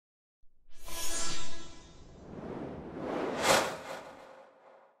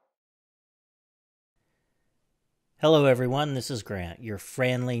Hello everyone, this is Grant, your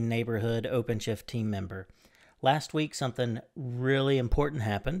friendly neighborhood OpenShift team member. Last week something really important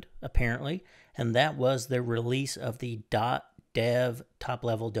happened, apparently, and that was the release of the .dev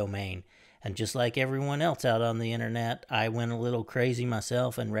top-level domain. And just like everyone else out on the internet, I went a little crazy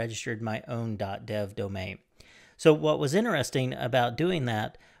myself and registered my own .dev domain. So what was interesting about doing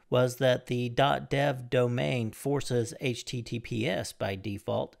that was that the .dev domain forces HTTPS by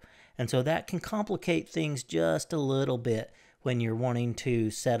default, and so that can complicate things just a little bit when you're wanting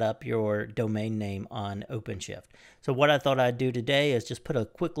to set up your domain name on OpenShift. So what I thought I'd do today is just put a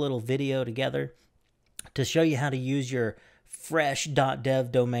quick little video together to show you how to use your fresh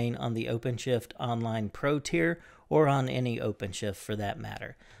 .dev domain on the OpenShift Online Pro tier or on any OpenShift for that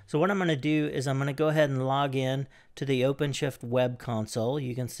matter. So what I'm going to do is I'm going to go ahead and log in to the OpenShift web console.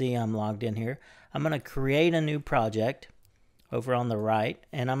 You can see I'm logged in here. I'm going to create a new project over on the right,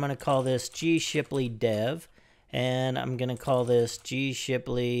 and I'm going to call this gshipley dev, and I'm going to call this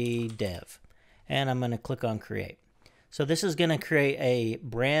gshipley dev, and I'm going to click on create. So this is going to create a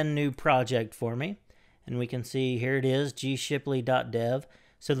brand new project for me, and we can see here it is, gshipley.dev.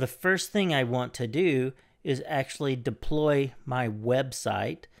 So the first thing I want to do is actually deploy my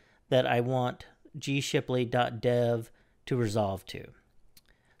website that I want gshipley.dev to resolve to.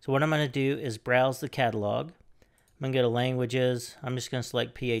 So what I'm going to do is browse the catalog. I'm going to go to languages. I'm just going to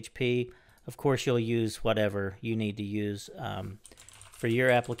select PHP. Of course, you'll use whatever you need to use for your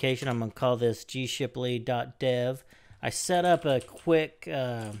application. I'm going to call this gshipley.dev. I set up a quick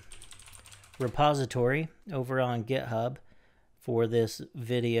repository over on GitHub for this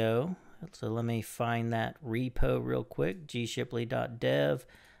video. So let me find that repo real quick, gshipley.dev.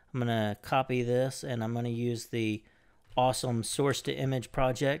 I'm going to copy this, and I'm going to use the awesome source to image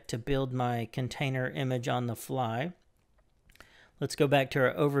project to build my container image on the fly. Let's go back to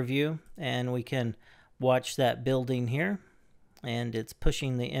our overview, and we can watch that building here, and it's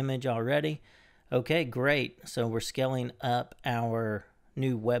pushing the image already. Okay, great. So we're scaling up our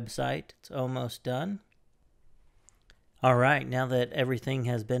new website. It's almost done. All right, now that everything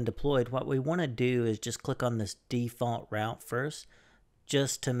has been deployed, what we want to do is just click on this default route first,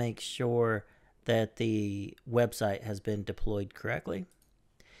 just to make sure that the website has been deployed correctly.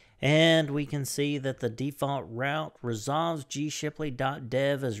 And we can see that the default route resolves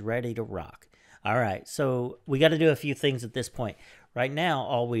gshipley.dev is ready to rock. All right, so we got to do a few things at this point. Right now,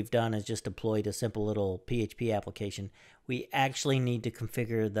 all we've done is just deployed a simple little PHP application. We actually need to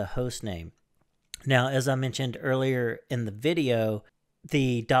configure the host name. Now, as I mentioned earlier in the video,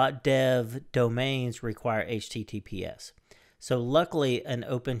 the .dev domains require HTTPS. So luckily, an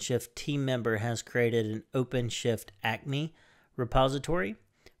OpenShift team member has created an openshift-acme repository,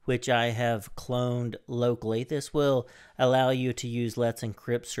 which I have cloned locally. This will allow you to use Let's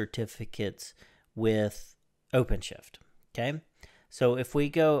Encrypt certificates with OpenShift. Okay, so if we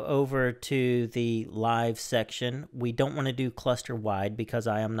go over to the live section, we don't want to do cluster wide because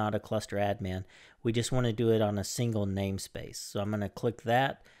I am not a cluster admin. We just want to do it on a single namespace. So I'm going to click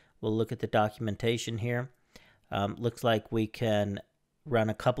that. We'll look at the documentation here. Looks like we can run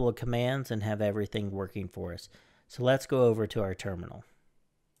a couple of commands and have everything working for us. So let's go over to our terminal.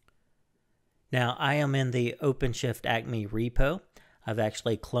 Now I am in the openshift-acme repo. I've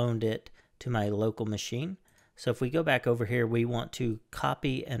actually cloned it to my local machine. So if we go back over here, we want to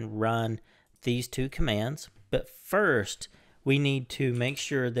copy and run these two commands. But first, we need to make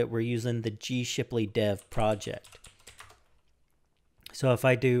sure that we're using the gshipley dev project. So if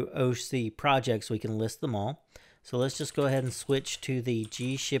I do OC projects, we can list them all. So let's just go ahead and switch to the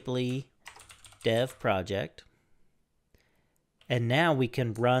gshipley dev project. And now we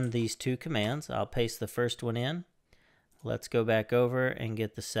can run these two commands. I'll paste the first one in. Let's go back over and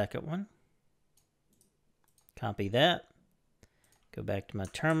get the second one. Copy that. Go back to my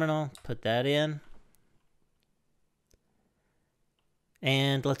terminal, put that in.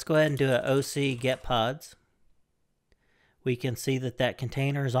 And let's go ahead and do an OC get pods. We can see that that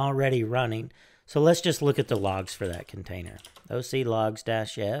container is already running. So let's just look at the logs for that container. OC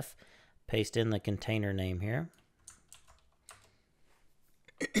logs-f, paste in the container name here.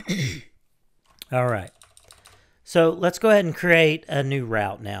 All right. So let's go ahead and create a new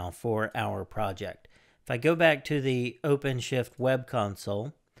route now for our project. If I go back to the OpenShift web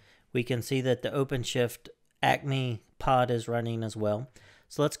console, we can see that the OpenShift-acme pod is running as well.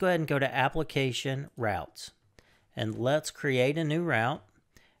 So let's go ahead and go to Application Routes. And let's create a new route.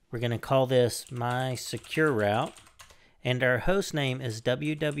 We're going to call this my secure route. And our host name is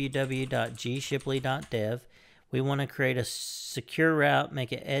www.gshipley.dev. We want to create a secure route,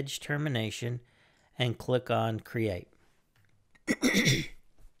 make an edge termination, and click on create.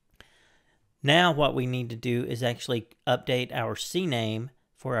 Now what we need to do is actually update our CNAME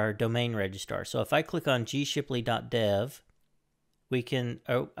for our domain registrar. So if I click on gshipley.dev, we can,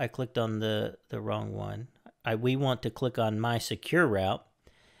 oh, I clicked on the wrong one. We want to click on My Secure Route,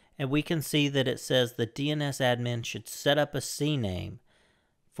 and we can see that it says the DNS admin should set up a CNAME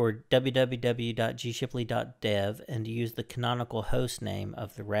for www.gshipley.dev and use the canonical host name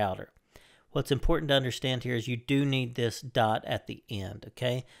of the router. What's important to understand here is you do need this dot at the end,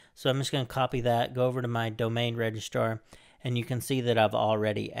 okay? So I'm just going to copy that, go over to my domain registrar, and you can see that I've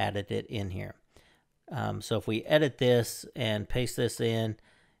already added it in here. So if we edit this and paste this in,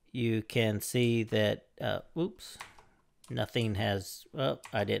 you can see that, oops, nothing has, well,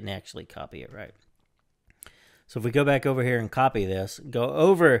 I didn't actually copy it right. So if we go back over here and copy this, go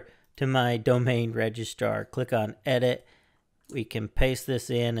over to my domain registrar, click on edit, we can paste this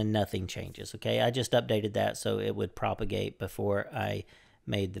in and nothing changes, okay? I just updated that so it would propagate before I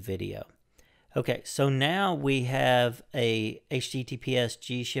made the video. Okay, so now we have a HTTPS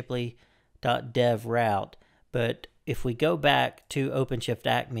gshipley.dev route, but if we go back to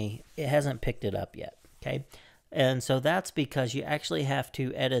OpenShift-ACME, it hasn't picked it up yet, okay? And so that's because you actually have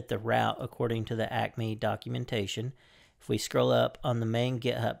to edit the route according to the ACME documentation. If we scroll up on the main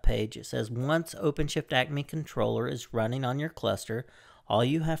GitHub page, it says once OpenShift-ACME controller is running on your cluster, all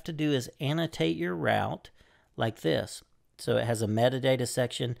you have to do is annotate your route like this. So it has a metadata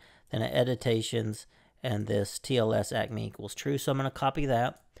section, then an editations, and this TLS ACME equals true. So I'm going to copy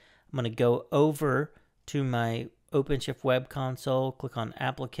that. I'm going to go over to my OpenShift web console, click on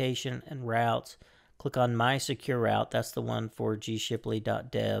application and routes, click on My Secure Route, that's the one for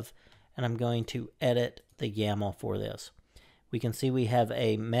gshipley.dev, and I'm going to edit the YAML for this. We can see we have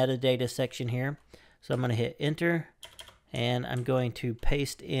a metadata section here, so I'm going to hit enter, and I'm going to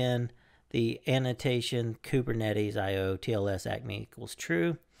paste in the annotation Kubernetes IO TLS ACME equals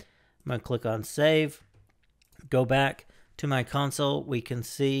true. I'm going to click on save, go back to my console. We can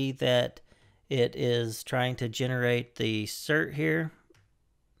see that it is trying to generate the cert here.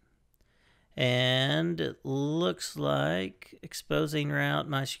 And it looks like exposing route,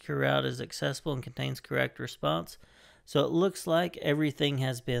 My Secure Route is accessible and contains correct response. So it looks like everything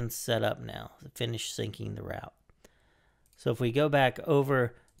has been set up now. Finish syncing the route. So if we go back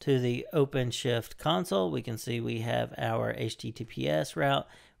over to the OpenShift console, we can see we have our HTTPS route.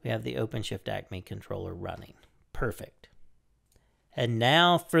 We have the OpenShift-ACME controller running. Perfect. And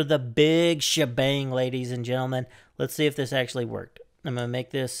now for the big shebang, ladies and gentlemen. Let's see if this actually worked. I'm going to make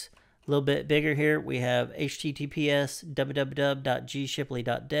this a little bit bigger here. We have https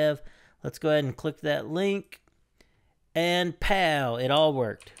www.gshipley.dev. Let's go ahead and click that link, and pow, it all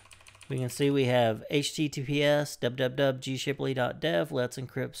worked. We can see we have https www.gshipley.dev, Let's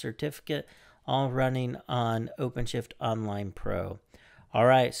Encrypt certificate, all running on OpenShift Online Pro. All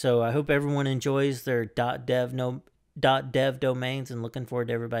right, so I hope everyone enjoys their .dev domains, and looking forward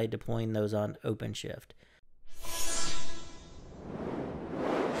to everybody deploying those on OpenShift.